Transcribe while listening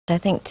I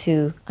think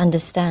to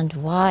understand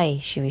why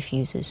she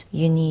refuses,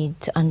 you need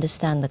to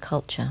understand the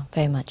culture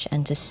very much,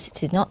 and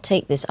to not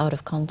take this out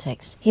of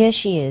context. Here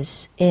she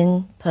is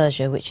in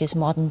Persia, which is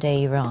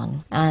modern-day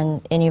Iran.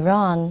 And in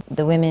Iran,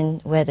 the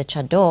women wear the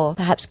chador.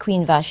 Perhaps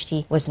Queen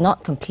Vashti was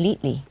not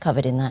completely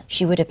covered in that.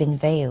 She would have been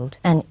veiled.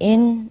 And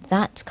in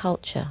that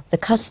culture, the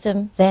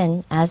custom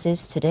then, as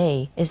is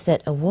today, is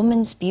that a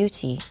woman's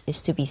beauty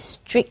is to be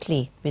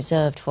strictly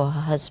reserved for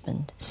her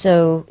husband.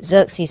 So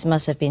Xerxes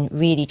must have been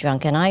really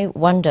drunk, and I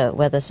wonder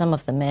whether some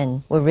of the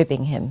men were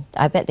ribbing him.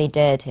 I bet they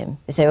dared him.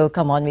 They say, oh,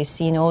 come on, we've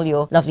seen all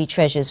your lovely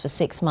treasures for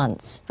 6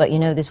 months, but you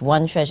know this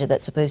one treasure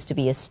that's supposed to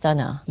be a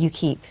stunner, you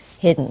keep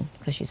hidden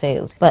because she's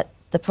veiled. But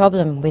the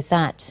problem with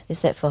that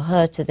is that for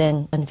her to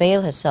then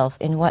unveil herself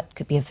in what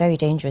could be a very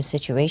dangerous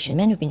situation,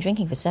 men who've been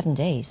drinking for 7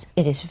 days,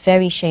 it is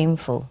very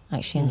shameful,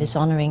 actually, and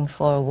dishonoring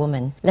for a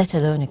woman, let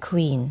alone a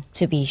queen,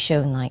 to be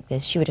shown like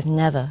this. She would have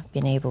never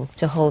been able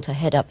to hold her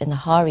head up in the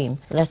harem,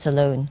 let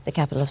alone the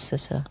capital of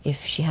Susa,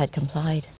 if she had complied.